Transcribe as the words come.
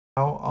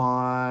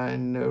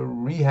On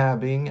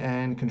rehabbing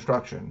and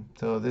construction.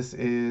 So this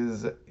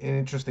is an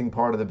interesting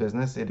part of the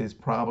business. It is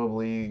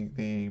probably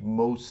the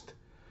most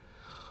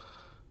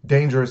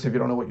dangerous if you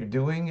don't know what you're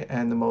doing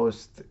and the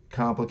most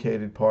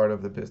complicated part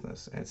of the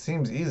business. And it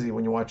seems easy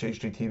when you watch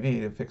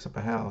HGTV to fix up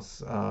a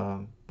house,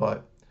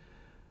 but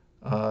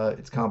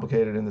it's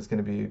complicated and there's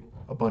going to be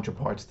a bunch of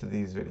parts to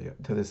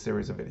this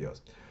series of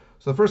videos.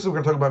 So the first is we're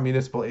going to talk about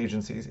municipal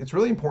agencies. It's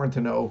really important to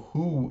know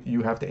who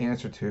you have to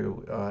answer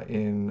to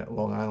in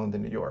Long Island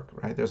and New York,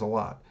 right? There's a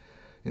lot.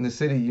 In the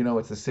city, you know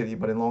it's the city,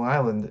 but in Long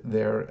Island,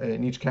 there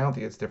in each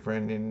county it's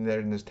different.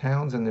 There's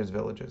towns and there's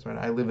villages, right?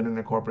 I live in an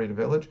incorporated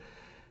village,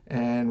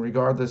 and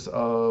regardless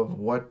of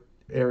what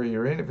area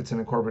you're in, if it's an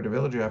incorporated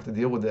village, you have to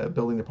deal with the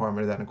building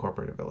department of that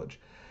incorporated village.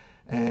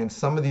 And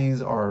some of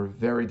these are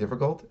very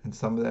difficult, and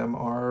some of them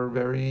are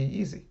very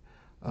easy.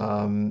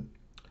 Um,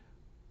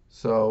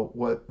 so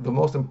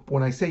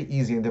when I say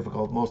easy and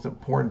difficult, most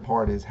important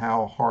part is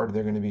how hard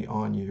they're going to be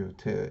on you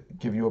to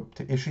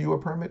issue you a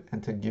permit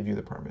and to give you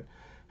the permit.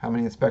 How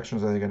many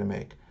inspections are they going to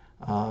make?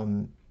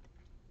 Um,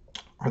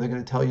 are they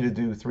going to tell you to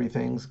do three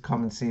things,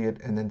 come and see it,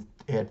 and then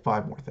add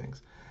five more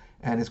things?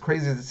 And as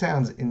crazy as it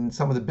sounds, in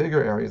some of the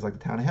bigger areas like the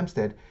town of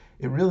Hempstead,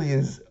 it really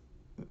is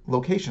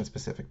location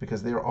specific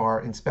because there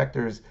are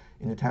inspectors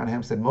in the town of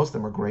Hempstead. Most of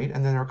them are great,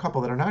 and then there are a couple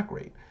that are not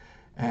great.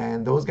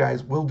 And those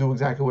guys will do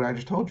exactly what I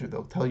just told you.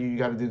 They'll tell you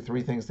got to do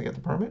three things to get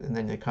the permit, and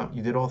then they come.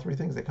 You did all three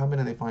things. They come in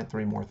and they find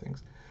three more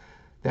things.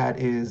 That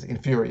is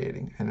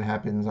infuriating, and it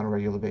happens on a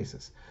regular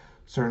basis.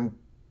 Certain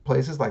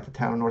places like the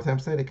town of North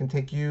Hempstead, it can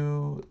take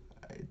you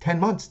 10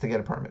 months to get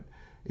a permit.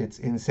 It's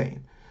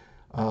insane.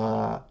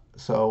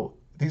 So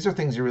these are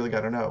things you really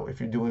got to know if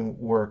you're doing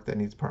work that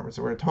needs permits.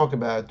 So we're going to talk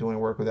about doing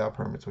work without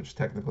permits, which is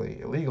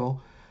technically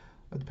illegal,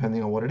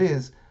 depending on what it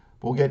is.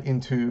 We'll get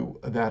into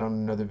that on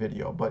another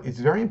video. But it's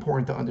very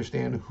important to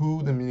understand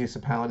who the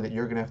municipality that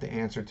you're going to have to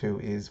answer to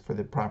is for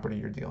the property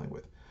you're dealing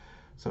with.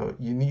 So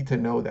you need to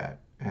know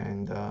that.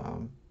 And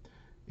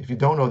if you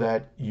don't know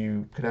that,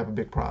 you could have a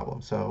big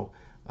problem. So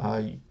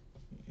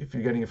if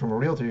you're getting it from a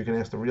realtor, you can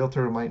ask the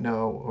realtor who might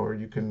know, or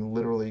you can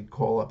literally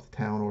call up the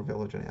town or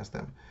village and ask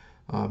them.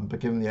 But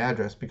give them the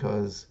address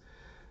because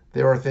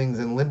there are things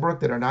in Lynbrook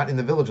that are not in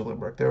the village of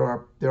Lynbrook.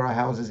 There are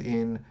houses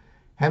in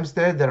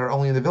Hempstead that are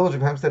only in the village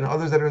of Hempstead, and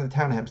others that are in the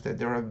town of Hempstead.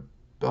 There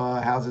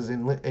are houses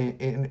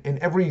in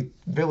every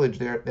village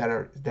there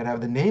that have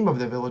the name of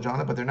the village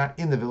on it, but they're not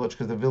in the village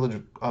because the village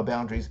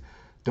boundaries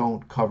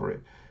don't cover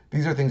it.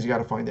 These are things you got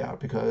to find out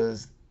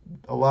because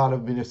a lot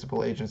of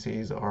municipal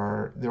agencies there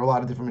are a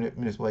lot of different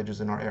municipal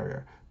agencies in our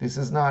area. This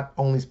is not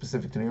only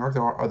specific to New York.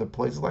 There are other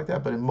places like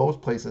that, but in most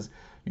places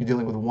you're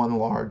dealing with one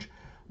large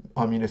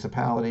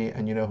municipality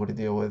and you know who to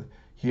deal with.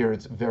 Here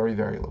it's very,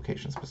 very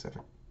location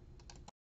specific.